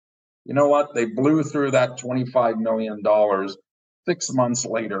You know what? They blew through that $25 million. 6 months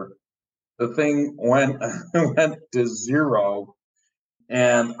later, the thing went went to zero,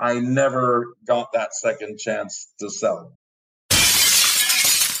 and I never got that second chance to sell.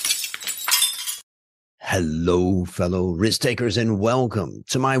 Hello, fellow risk takers, and welcome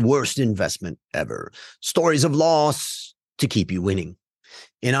to my worst investment ever. Stories of loss to keep you winning.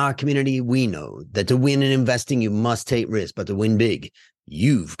 In our community, we know that to win in investing, you must take risk, but to win big,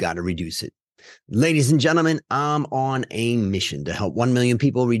 you've got to reduce it. Ladies and gentlemen, I'm on a mission to help 1 million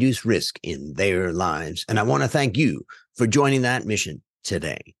people reduce risk in their lives. And I want to thank you for joining that mission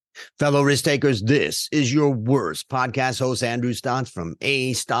today. Fellow risk takers, this is your worst podcast host, Andrew Stotz from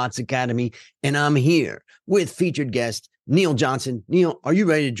A Stotz Academy. And I'm here with featured guest, Neil Johnson. Neil, are you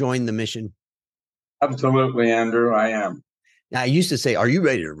ready to join the mission? Absolutely, Andrew, I am. Now, I used to say, are you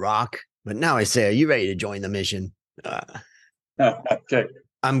ready to rock? But now I say, are you ready to join the mission? Okay.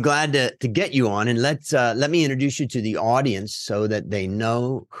 I'm glad to get you on, and let me introduce you to the audience so that they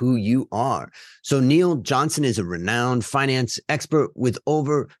know who you are. So Neil Johnson is a renowned finance expert with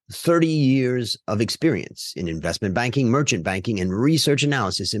over 30 years of experience in investment banking, merchant banking, and research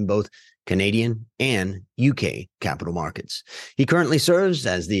analysis in both Canadian and UK capital markets. He currently serves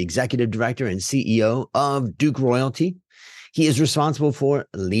as the executive director and CEO of Duke Royalty. He is responsible for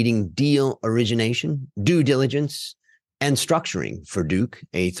leading deal origination, due diligence, and structuring for Duke,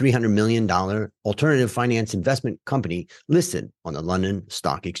 a $300 million alternative finance investment company listed on the London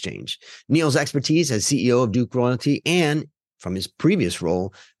Stock Exchange. Neil's expertise as CEO of Duke Royalty and from his previous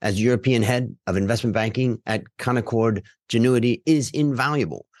role as European head of investment banking at Canaccord Genuity is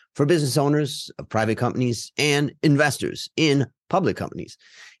invaluable for business owners of private companies and investors in public companies.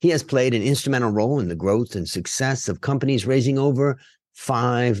 He has played an instrumental role in the growth and success of companies, raising over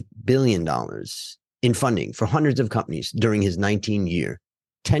 $5 billion in funding for hundreds of companies during his 19-year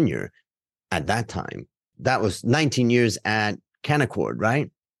tenure at that time. That was 19 years at Canaccord, right?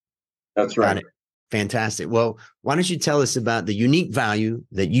 That's right. Fantastic. Well, why don't you tell us about the unique value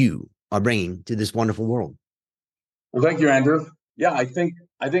that you are bringing to this wonderful world? Well, thank you, Andrew. Yeah, I think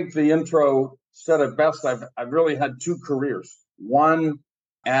the intro said it best. I've really had two careers. One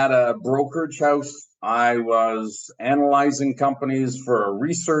at a brokerage house. I was analyzing companies for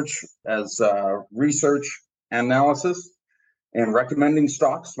research analysis and recommending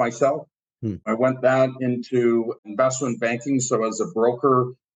stocks myself. I went that into investment banking. So as a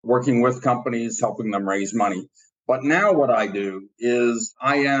broker, working with companies, helping them raise money. But now what I do is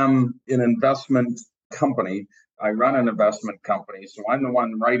I am an investment company. I run an investment company. So I'm the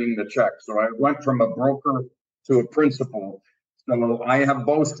one writing the check. So I went from a broker to a principal. So I have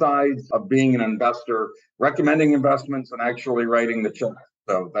both sides of being an investor, recommending investments and actually writing the check.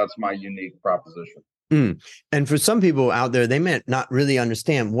 So that's my unique proposition. And for some people out there, they may not really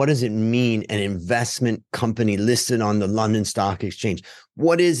understand, what does it mean, an investment company listed on the London Stock Exchange?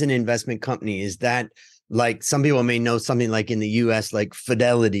 What is an investment company? Is that like, some people may know something like in the US, like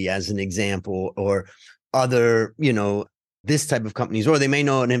Fidelity as an example, or other, this type of companies, or they may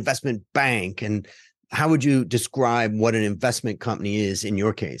know an investment bank. And how would you describe what an investment company is in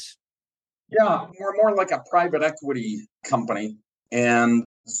your case? Yeah, we're more like a private equity company. And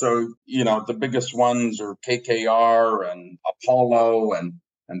so, the biggest ones are KKR and Apollo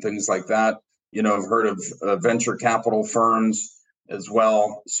and things like that. I've heard of venture capital firms as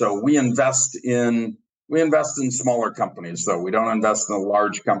well. So we invest in smaller companies. So we don't invest in the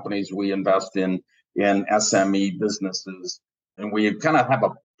large companies. We invest in SME businesses. And we kind of have a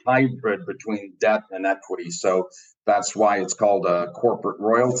hybrid between debt and equity. So that's why it's called a corporate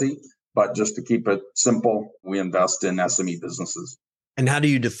royalty. But just to keep it simple, we invest in SME businesses. And how do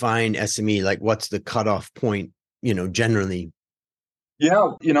you define SME? Like, what's the cutoff point, generally?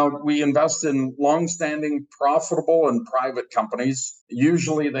 Yeah, we invest in longstanding, profitable and private companies.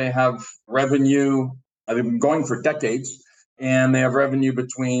 Usually they have revenue, they've been going for decades, and they have revenue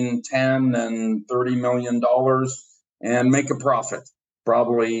between $10 and $30 million and make a profit,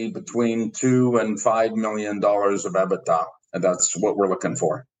 probably between $2 and $5 million of EBITDA. And that's what we're looking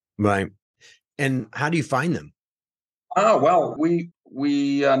for. Right. And how do you find them? Well, we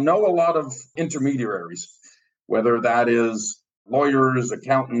know a lot of intermediaries, whether that is lawyers,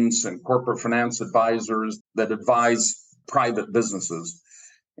 accountants, and corporate finance advisors that advise private businesses.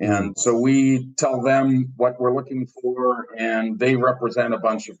 And so we tell them what we're looking for, and they represent a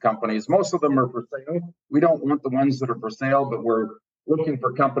bunch of companies. Most of them are for sale. We don't want the ones that are for sale, but we're looking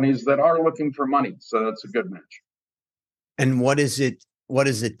for companies that are looking for money. So that's a good match. And what is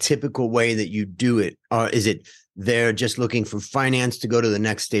the typical way that you do it? Is it they're just looking for finance to go to the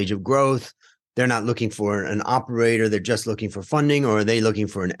next stage of growth? they're not looking for an operator, they're just looking for funding, or are they looking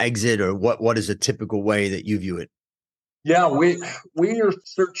for an exit, or what is a typical way that you view it? Yeah, we are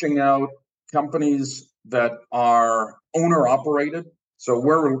searching out companies that are owner operated. So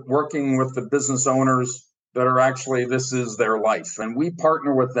we're working with the business owners that are actually, this is their life. And we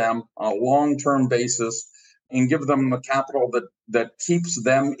partner with them on a long-term basis and give them the capital that keeps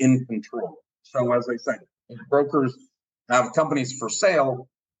them in control. So as I say, if brokers have companies for sale,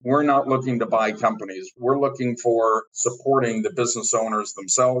 we're not looking to buy companies. We're looking for supporting the business owners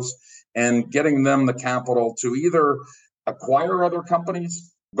themselves and getting them the capital to either acquire other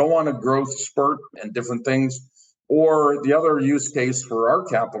companies, go on a growth spurt and different things. Or the other use case for our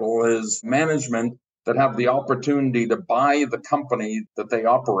capital is management that have the opportunity to buy the company that they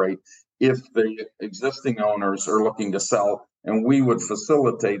operate if the existing owners are looking to sell. And we would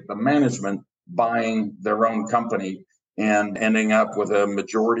facilitate the management buying their own company and ending up with a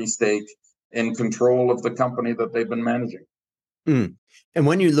majority stake in control of the company that they've been managing. Mm. And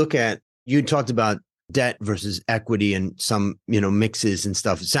when you look at, you talked about debt versus equity and some, mixes and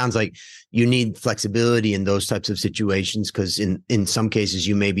stuff. It sounds like you need flexibility in those types of situations because in some cases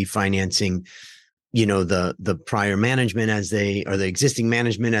you may be financing, the prior management or the existing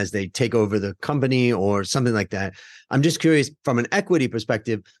management as they take over the company or something like that. I'm just curious from an equity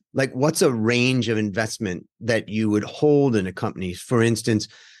perspective, like what's a range of investment that you would hold in a company? For instance,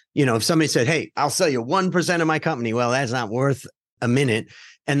 if somebody said, "Hey, I'll sell you 1% of my company," well, that's not worth a minute.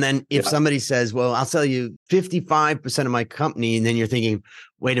 And then if somebody says, "Well, I'll sell you 55% of my company," and then you're thinking,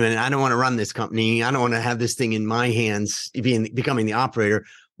 "Wait a minute, I don't want to run this company. I don't want to have this thing in my hands, becoming the operator."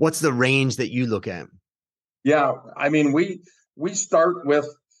 What's the range that you look at? Yeah, I mean, we start with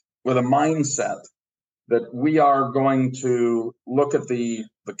a mindset that we are going to look at the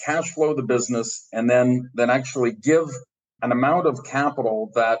cash flow of the business and then actually give an amount of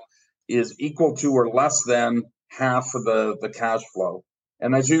capital that is equal to or less than half of the cash flow.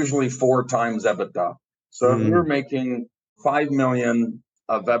 And that's usually 4 times EBITDA. So if you're making 5 million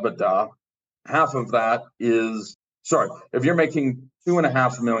of EBITDA, half of that is, if you're making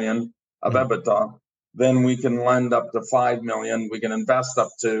 2.5 million of EBITDA, then we can lend up to 5 million. We can invest up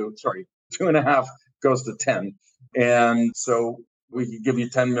to, 2.5 goes to 10. And so we can give you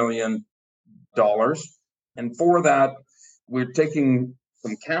 $10 million. And for that, we're taking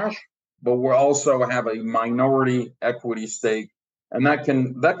some cash, but we'll also have a minority equity stake. And that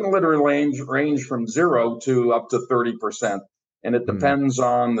can literally range from 0 to up to 30%. And it depends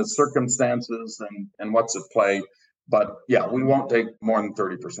on the circumstances and what's at play. But yeah, we won't take more than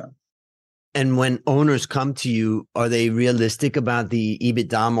 30%. And when owners come to you, are they realistic about the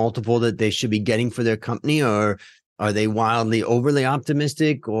EBITDA multiple that they should be getting for their company, or are they wildly overly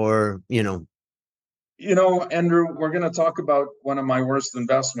optimistic, or, Andrew, we're going to talk about one of my worst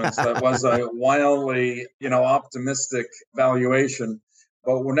investments that was a wildly, optimistic valuation.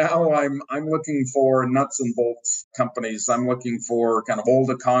 But now I'm looking for nuts and bolts companies. I'm looking for kind of old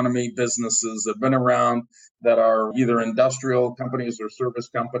economy businesses that have been around, that are either industrial companies or service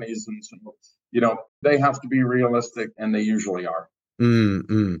companies. And so, they have to be realistic, and they usually are.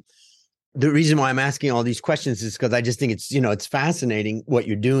 Mm-hmm. The reason why I'm asking all these questions is because I just think it's, it's fascinating what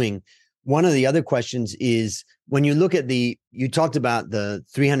you're doing. One of the other questions is when you look at you talked about the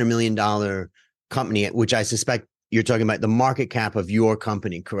 $300 million company, which I suspect you're talking about the market cap of your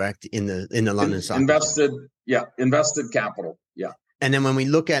company, correct? In the London Stock Exchange. Invested capital. Yeah. And then when we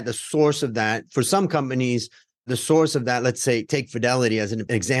look at the source of that, for some companies, the source of that, let's say, take Fidelity as an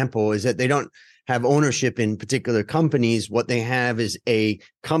example, is that they don't have ownership in particular companies. What they have is a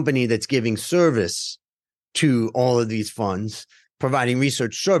company that's giving service to all of these funds, providing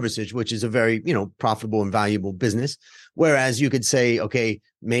research services, which is a very, profitable and valuable business. Whereas you could say, okay,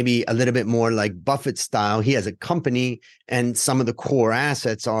 maybe a little bit more like Buffett style. He has a company and some of the core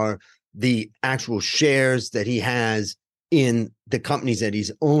assets are the actual shares that he has in the companies that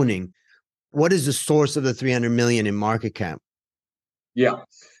he's owning. What is the source of the 300 million in market cap? Yeah.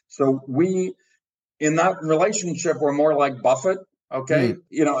 So in that relationship, we're more like Buffett. Okay.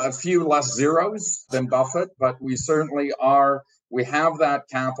 A few less zeros than Buffett, but we certainly are. We have that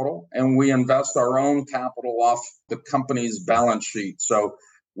capital and we invest our own capital off the company's balance sheet. So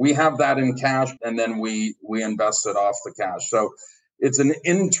we have that in cash and then we invest it off the cash. So it's an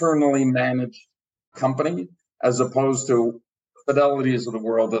internally managed company as opposed to Fidelities of the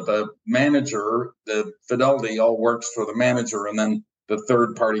world, that the manager, the Fidelity all works for the manager, and then the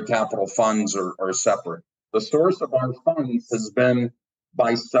third party capital funds are separate. The source of our funds has been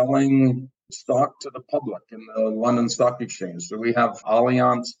by selling stock to the public in the London Stock Exchange. So we have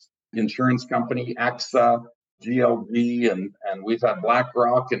Allianz Insurance Company, AXA, GLG, and we've had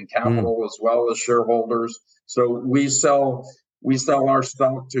BlackRock and Capital as well as shareholders. So we sell our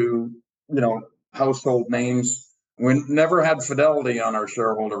stock to, household names. We never had Fidelity on our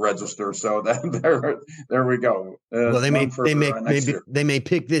shareholder register, so there we go. Well, they may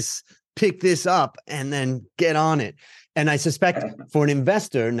pick this up and then get on it. And I suspect for an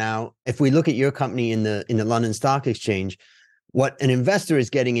investor now, if we look at your company in the London Stock Exchange, what an investor is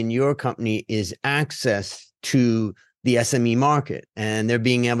getting in your company is access to the SME market, and they're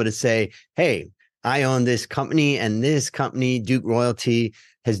being able to say, "Hey, I own this company, and this company, Duke Royalty,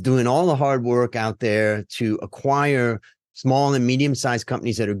 is doing all the hard work out there to acquire small and medium-sized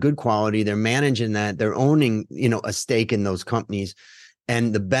companies that are good quality. They're managing that. They're owning, a stake in those companies.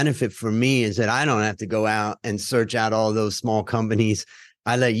 And the benefit for me is that I don't have to go out and search out all those small companies.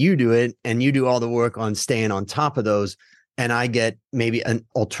 I let you do it, and you do all the work on staying on top of those. And I get maybe an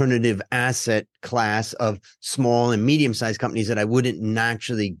alternative asset class of small and medium-sized companies that I wouldn't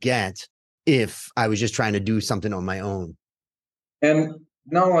naturally get if I was just trying to do something on my own." And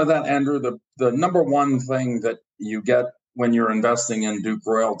not only that, Andrew, the number one thing that you get when you're investing in Duke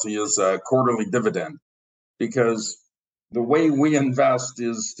Royalty is a quarterly dividend, because the way we invest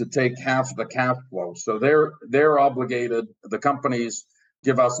is to take half the cash flow. So they're obligated. The companies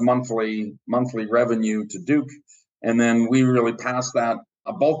give us monthly revenue to Duke, and then we really pass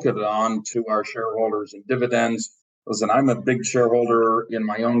a bulk of it on to our shareholders in dividends. Listen, I'm a big shareholder in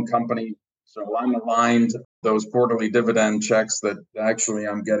my own company, so I'm aligned those quarterly dividend checks that actually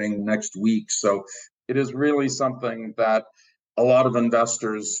I'm getting next week. So it is really something that a lot of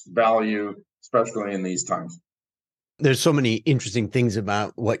investors value, especially in these times. There's so many interesting things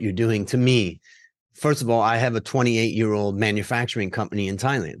about what you're doing. To me, first of all, I have a 28-year-old manufacturing company in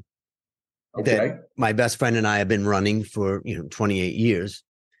Thailand that my best friend and I have been running for 28 years,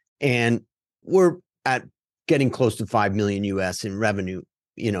 and we're at getting close to 5 million US in revenue.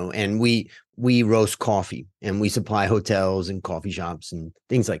 And we roast coffee, and we supply hotels and coffee shops and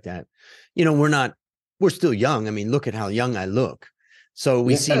things like that. We're still young. I mean, look at how young I look. So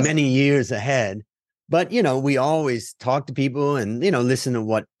we see many years ahead, but we always talk to people and, listen to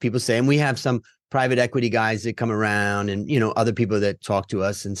what people say. And we have some private equity guys that come around and, other people that talk to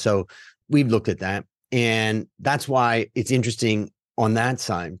us. And so we've looked at that, and that's why it's interesting on that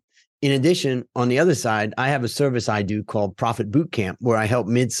side. In addition, on the other side, I have a service I do called Profit Boot Camp, where I help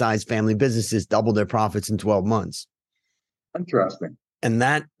mid-sized family businesses double their profits in 12 months. Interesting. And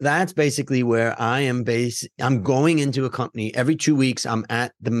that's basically where I am based. I'm going into a company every 2 weeks. I'm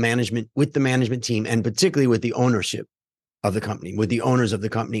at with the management team, and particularly with the ownership of the company, with the owners of the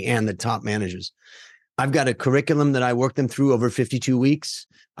company and the top managers. I've got a curriculum that I work them through over 52 weeks.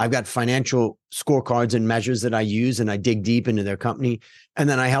 I've got financial scorecards and measures that I use, and I dig deep into their company. And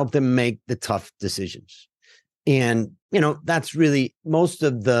then I help them make the tough decisions. And, that's really most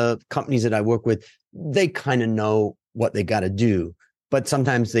of the companies that I work with, they kind of know what they got to do, but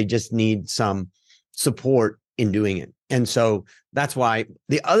sometimes they just need some support in doing it. And so that's why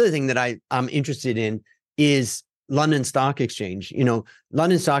the other thing that I'm interested in is London Stock Exchange.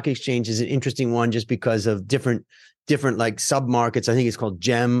 London Stock Exchange is an interesting one just because of different like sub markets. I think it's called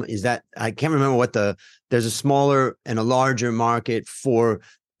GEM. I can't remember there's a smaller and a larger market for,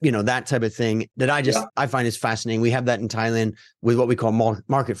 that type of thing that I find is fascinating. We have that in Thailand with what we call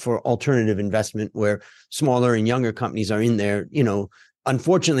market for alternative investment, where smaller and younger companies are in there.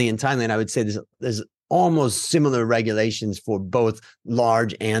 Unfortunately in Thailand, I would say there's almost similar regulations for both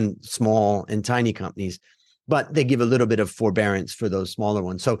large and small and tiny companies, but they give a little bit of forbearance for those smaller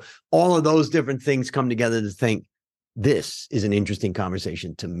ones. So all of those different things come together to think this is an interesting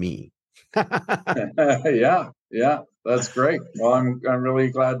conversation to me. Yeah, that's great. Well, I'm really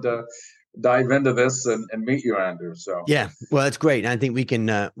glad to dive into this and meet you, Andrew. So yeah, well, that's great. I think we can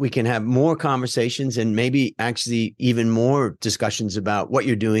have more conversations and maybe actually even more discussions about what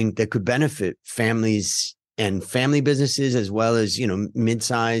you're doing that could benefit families and family businesses, as well as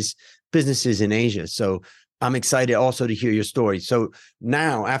mid-size businesses in Asia. So I'm excited also to hear your story. So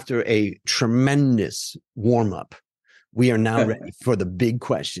now, after a tremendous warm-up, we are now ready for the big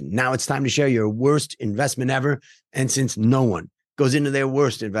question. Now it's time to share your worst investment ever. And since no one goes into their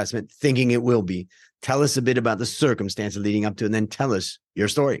worst investment thinking it will be, tell us a bit about the circumstances leading up to it, and then tell us your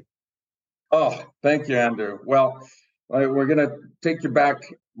story. Oh, thank you, Andrew. Well, we're going to take you back,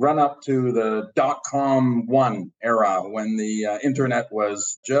 run up to the .com one era when the internet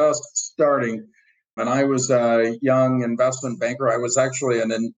was just starting. And I was a young investment banker. I was actually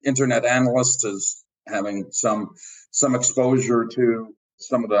an internet analyst, as having some exposure to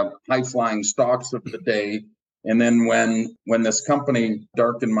some of the high-flying stocks of the day. And then when this company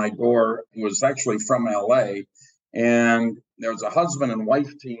darkened my door, it was actually from LA, and there was a husband and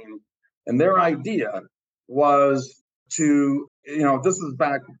wife team, and their idea was to, this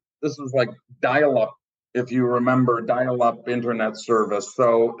was like dial-up, if you remember dial-up internet service.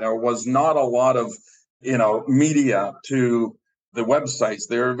 So there was not a lot of, media to the websites.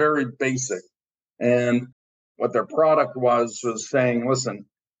 They were very basic. And what their product was saying, listen,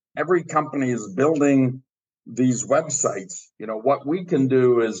 every company is building these websites. What we can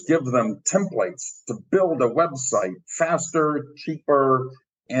do is give them templates to build a website faster, cheaper,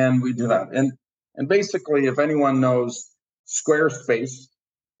 and we do that. And basically, if anyone knows Squarespace,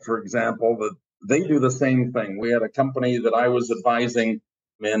 for example, that they do the same thing. We had a company that I was advising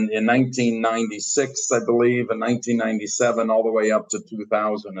in 1996, I believe, and 1997, all the way up to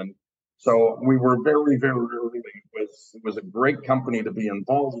 2000. And so we were very, very early. It was a great company to be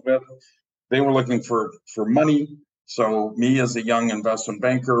involved with. They were looking for money. So me as a young investment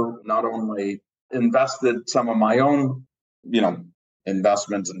banker, not only invested some of my own,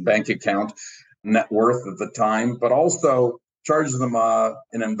 investments and bank account net worth at the time, but also charged them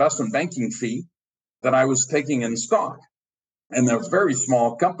an investment banking fee that I was taking in stock. And that was a very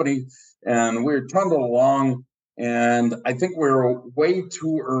small company, and we were trundled along, and I think we were way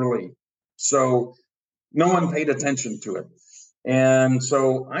too early. So no one paid attention to it. And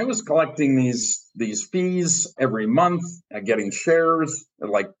so I was collecting these fees every month, getting shares at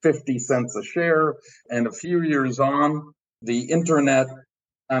like 50 cents a share. And a few years on, the internet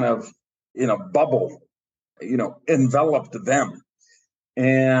kind of, bubble, enveloped them.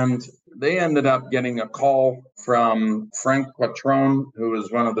 And they ended up getting a call from Frank Quattrone, who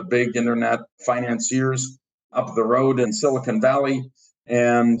was one of the big internet financiers up the road in Silicon Valley.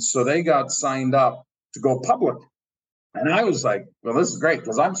 And so they got signed up to go public. And I was like, well, this is great,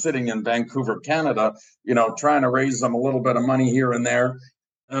 because I'm sitting in Vancouver, Canada, trying to raise them a little bit of money here and there.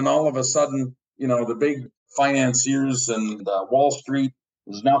 And all of a sudden, the big financiers and Wall Street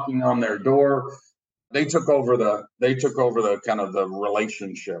was knocking on their door. They took over the kind of the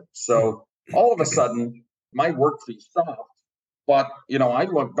relationship. So all of a sudden, my work fee stopped. But, I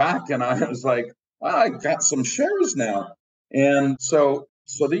look back and I was like, well, I got some shares now. And so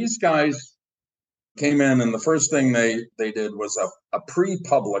these guys came in, and the first thing they did was a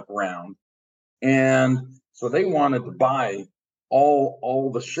pre-public round. And so they wanted to buy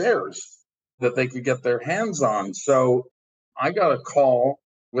all the shares that they could get their hands on. So I got a call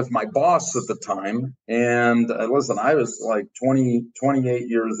with my boss at the time. And listen, I was like 28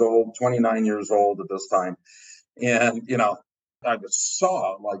 years old, 29 years old at this time. And, I just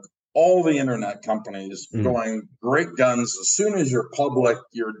saw like all the internet companies going great guns. As soon as you're public,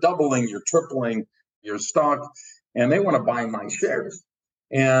 you're doubling, you're tripling your stock, and they want to buy my shares.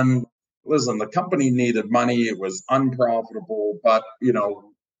 And listen, the company needed money. It was unprofitable, but,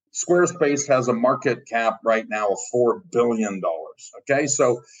 Squarespace has a market cap right now of $4 billion. Okay.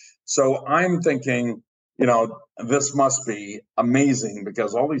 So I'm thinking, this must be amazing,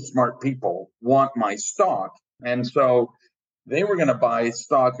 because all these smart people want my stock. And so they were going to buy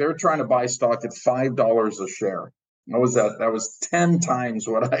stock. They were trying to buy stock at $5 a share. What was that? That was 10 times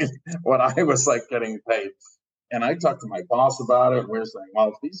what I was like getting paid. And I talked to my boss about it. We're saying, well,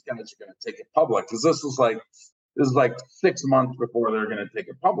 if these guys are going to take it public, because this is like 6 months before they're going to take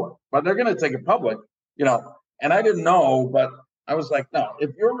it public, but they're going to take it public, and I didn't know, but I was like, no,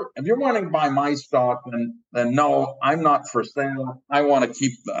 if you're wanting to buy my stock, then no, I'm not for sale. I want to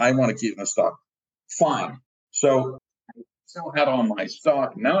keep the stock. Fine. So I still had all my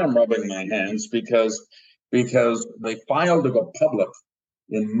stock. Now I'm rubbing my hands because they filed to go public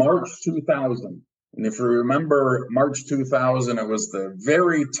in March 2000. And if you remember March 2000, it was the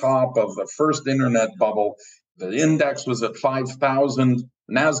very top of the first internet bubble. The index was at 5,000.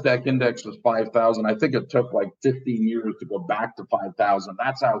 NASDAQ index was 5,000. I think it took like 15 years to go back to 5,000.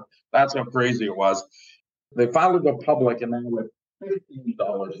 That's how crazy it was. They filed to go public, and then with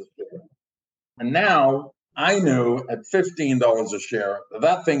 $15 a share. And now I knew at $15 a share,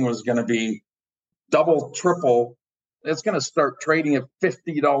 that thing was going to be double, triple. It's going to start trading at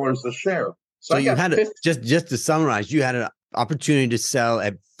 $50 a share. So you had just to summarize, you had an opportunity to sell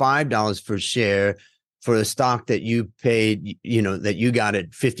at $5 per share for a stock that you paid, that you got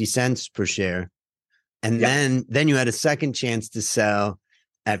at 50 cents per share. And then you had a second chance to sell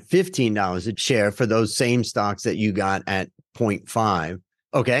at $15 a share for those same stocks that you got at 0.5.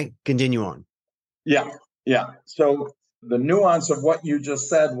 Okay, continue on. Yeah. So the nuance of what you just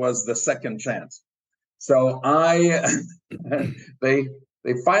said was the second chance. So they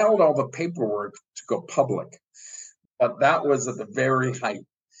filed all the paperwork to go public, but that was at the very height.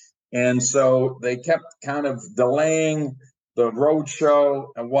 And so they kept kind of delaying the roadshow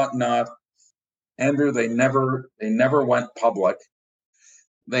and whatnot. Andrew, they never went public.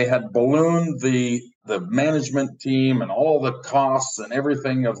 They had ballooned the management team and all the costs and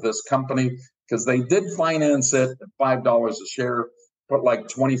everything of this company because they did finance it at $5 a share, put like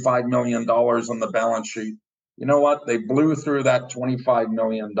 $25 million on the balance sheet. You know what? They blew through that $25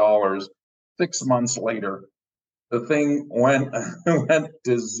 million 6 months later. The thing went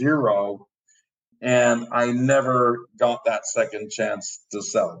to zero, and I never got that second chance to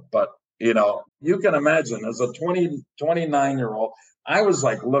sell. But you can imagine as a 29-year-old, I was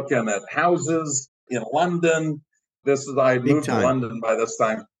like looking at houses in London. I had moved to London by this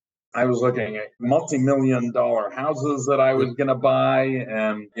time. I was looking at multi-million-dollar houses that I was going to buy,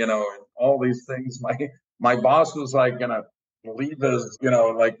 and all these things. My boss was like going to leave his,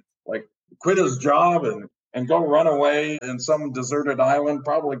 like quit his job and go run away in some deserted island,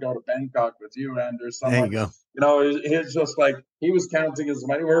 probably go to Bangkok with you, Andrew. There you go. It's just like he was counting his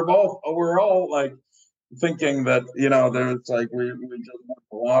money. We're all like thinking that there's like we just won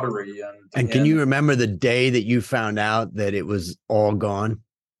the lottery. And can you remember the day that you found out that it was all gone?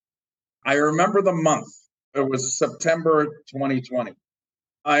 I remember the month. It was September 2020.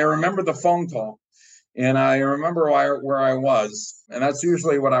 I remember the phone call, and I remember where I was, and that's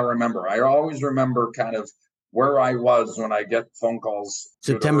usually what I remember. I always remember kind of where I was when I get phone calls.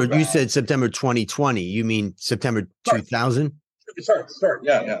 September. You said September 2020. You mean September 2000? Sorry.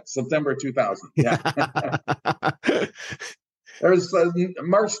 Yeah. September 2000. Yeah. There's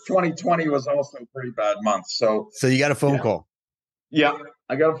March 2020 was also a pretty bad month. So you got a phone call. Yeah,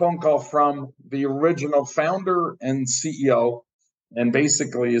 I got a phone call from the original founder and CEO, and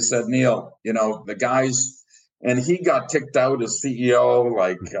basically he said, Neil, the guys, and he got kicked out as CEO.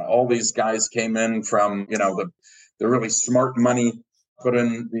 Like all these guys came in from the really smart money, put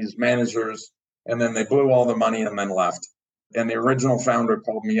in these managers, and then they blew all the money and then left. And the original founder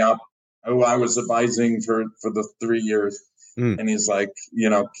called me up, who I was advising for the 3 years. And he's like,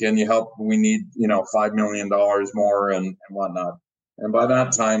 can you help? We need, $5 million more and whatnot. And by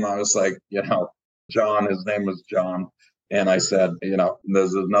that time I was like, John, his name was John. And I said,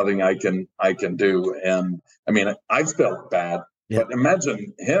 there's nothing I can do. And I mean, I felt bad, but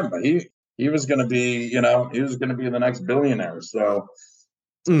imagine him. He was going to be, he was going to be the next billionaire. So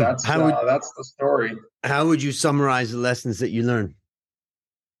that's the story. How would you summarize the lessons that you learned?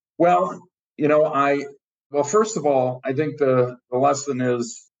 Well, first of all, I think the lesson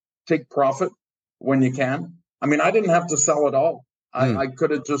is take profit when you can. I mean, I didn't have to sell it all. I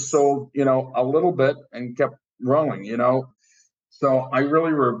could have just sold, a little bit and kept growing, So I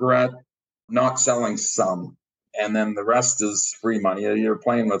really regret not selling some. And then the rest is free money. You're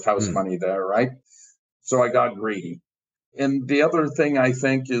playing with house money there, right? So I got greedy. And the other thing I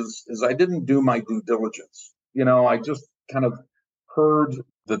think is I didn't do my due diligence. I just kind of heard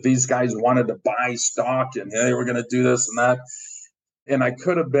that these guys wanted to buy stock and they were going to do this and that. And I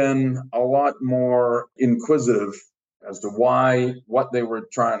could have been a lot more inquisitive as to what they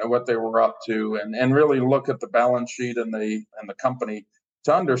were up to, and really look at the balance sheet and the company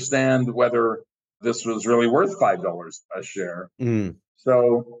to understand whether this was really worth $5 a share.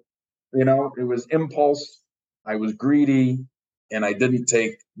 So, it was impulse. I was greedy, and I didn't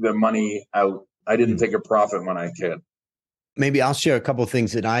take the money out. I didn't take a profit when I could. Maybe I'll share a couple of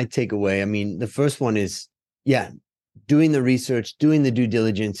things that I take away. I mean, the first one is, doing the research, doing the due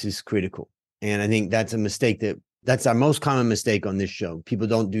diligence is critical. And I think that's a mistake that's our most common mistake on this show. People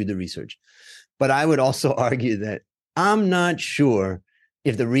don't do the research. But I would also argue that I'm not sure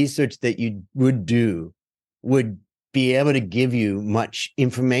if the research that you would do would be able to give you much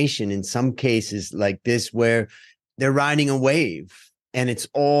information in some cases like this, where they're riding a wave and it's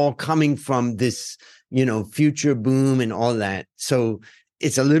all coming from this, future boom and all that. So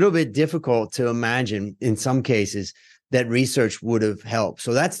it's a little bit difficult to imagine in some cases that research would have helped.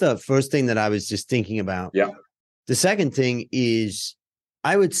 So that's the first thing that I was just thinking about. Yeah. The second thing is,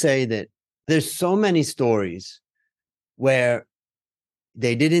 I would say that there's so many stories where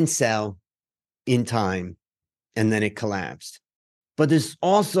they didn't sell in time and then it collapsed. But there's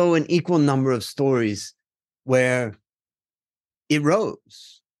also an equal number of stories where it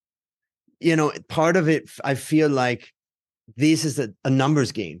rose. Part of it, I feel like this is a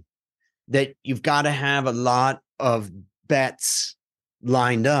numbers game, that you've got to have a lot of bets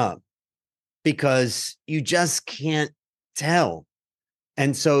lined up because you just can't tell.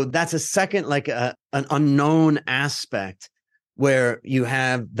 And so that's a second, like an unknown aspect where you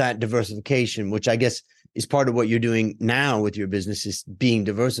have that diversification, which I guess is part of what you're doing now with your business, is being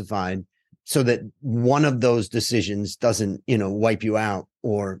diversified. so that one of those decisions doesn't, wipe you out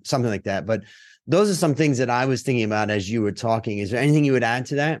or something like that. But those are some things that I was thinking about as you were talking. Is there anything you would add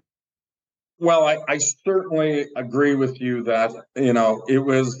to that? Well, I certainly agree with you that, it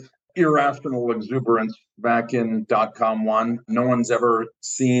was irrational exuberance back in .com one. No one's ever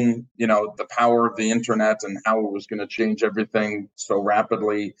seen, the power of the internet and how it was going to change everything so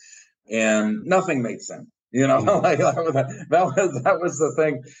rapidly, and nothing made sense. Like that was the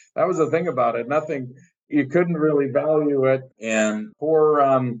thing. That was the thing about it. Nothing, you couldn't really value it. And poor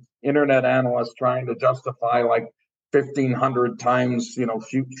internet analysts trying to justify like 1,500 times,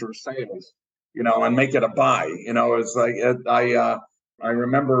 future sales, and make it a buy. It's like I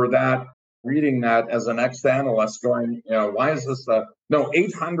remember that, reading that as an ex-analyst, going, why is this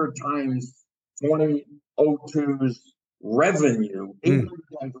 800 times 2002's revenue, 800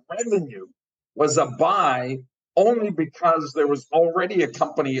 times revenue was a buy, only because there was already a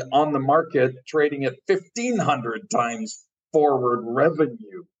company on the market trading at 1,500 times forward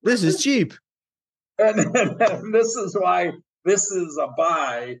revenue. This is cheap. And this is why this is a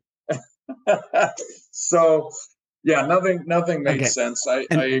buy. So yeah, nothing made sense. I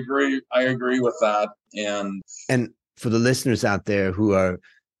agree with that. And for the listeners out there who are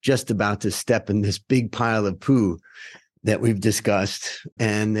just about to step in this big pile of poo that we've discussed,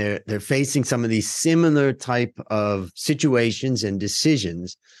 and they're facing some of these similar type of situations and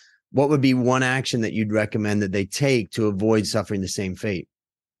decisions, what would be one action that you'd recommend that they take to avoid suffering the same fate?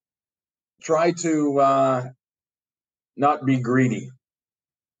 Try to not be greedy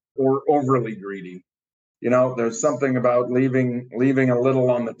or overly greedy. There's something about leaving a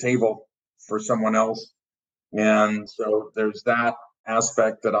little on the table for someone else. And so there's that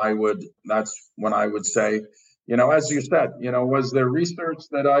aspect that's when I would say, as you said, was there research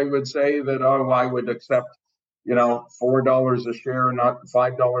that I would say that, I would accept, $4 a share, not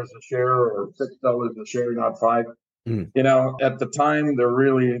 $5 a share, or $6 a share, not $5. At the time, there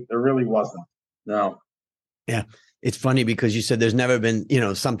really wasn't. No. Yeah. It's funny because you said there's never been,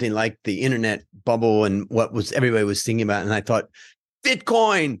 something like the internet bubble and what everybody was thinking about. And I thought,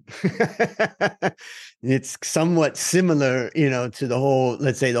 Bitcoin. It's somewhat similar, to the whole,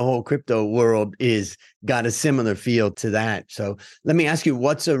 let's say the whole crypto world is got a similar feel to that. So let me ask you,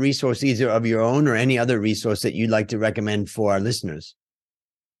 what's a resource either of your own or any other resource that you'd like to recommend for our listeners?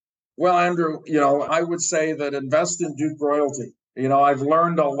 Well, Andrew, I would say that invest in Duke Royalty. I've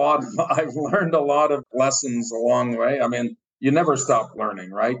learned a lot. I've learned a lot of lessons along the way. I mean, you never stop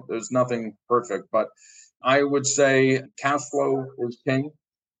learning, right? There's nothing perfect, but I would say cash flow is king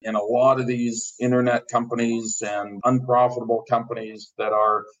in a lot of these internet companies and unprofitable companies that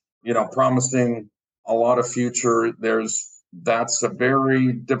are, promising a lot of future. That's a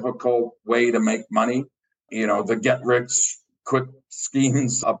very difficult way to make money. The get rich quick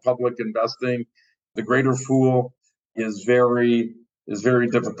schemes of public investing, the greater fool is very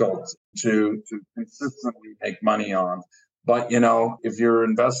difficult to consistently make money on. But if you're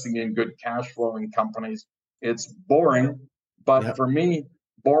investing in good cash flowing companies, it's boring. But for me,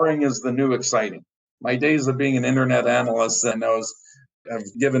 boring is the new exciting. My days of being an internet analyst and those have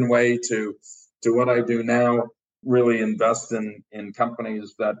given way to what I do now. Really invest in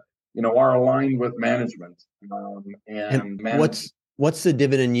companies that are aligned with management. What's the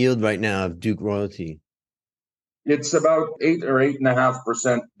dividend yield right now of Duke Royalty? It's about 8 or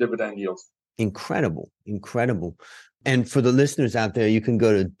 8.5% dividend yields. Incredible. And for the listeners out there, you can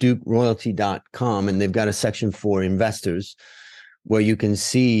go to dukeroyalty.com and they've got a section for investors where you can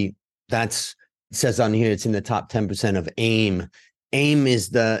see it says on here, it's in the top 10% of AIM. AIM is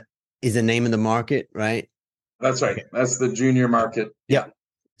the name of the market, right? That's right. That's the junior market. Yeah.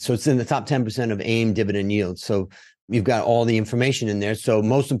 So it's in the top 10% of AIM dividend yield. So you've got all the information in there. So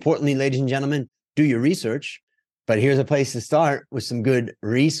most importantly, ladies and gentlemen, do your research. But here's a place to start with some good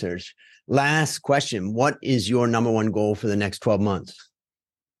research. Last question. What is your number one goal for the next 12 months?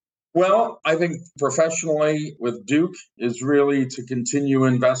 Well, I think professionally with Duke is really to continue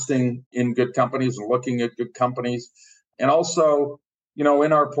investing in good companies and looking at good companies. And also,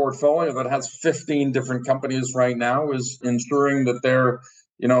 in our portfolio that has 15 different companies right now, is ensuring that they're,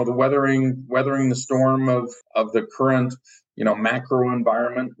 the weathering the storm of the current macro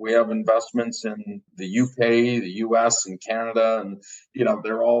environment. We have investments in the UK, the US, and Canada, and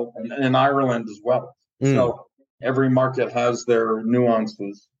they're all in Ireland as well. So every market has their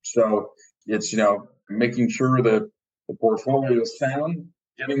nuances. So it's making sure that the portfolio is sound,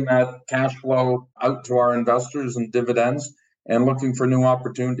 getting that cash flow out to our investors and dividends, and looking for new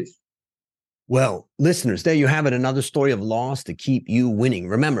opportunities. Well, listeners, there you have it. Another story of loss to keep you winning.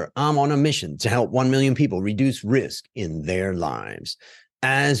 Remember, I'm on a mission to help 1 million people reduce risk in their lives.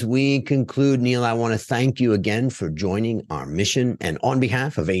 As we conclude, Neil, I want to thank you again for joining our mission. And on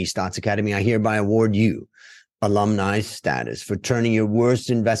behalf of AE Stotz Academy, I hereby award you alumni status for turning your worst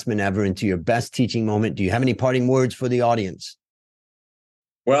investment ever into your best teaching moment. Do you have any parting words for the audience?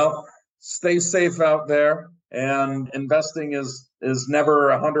 Well, stay safe out there. And investing is never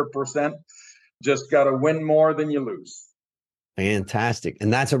 100%. Just got to win more than you lose. Fantastic.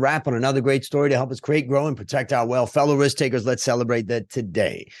 And that's a wrap on another great story to help us create, grow, and protect our wealth. Fellow risk takers, let's celebrate that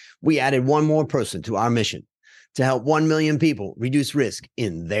today we added one more person to our mission to help 1 million people reduce risk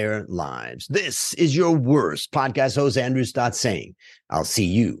in their lives. This is your worst podcast host, Andrew Stotz, saying, I'll see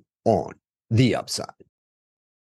you on the upside.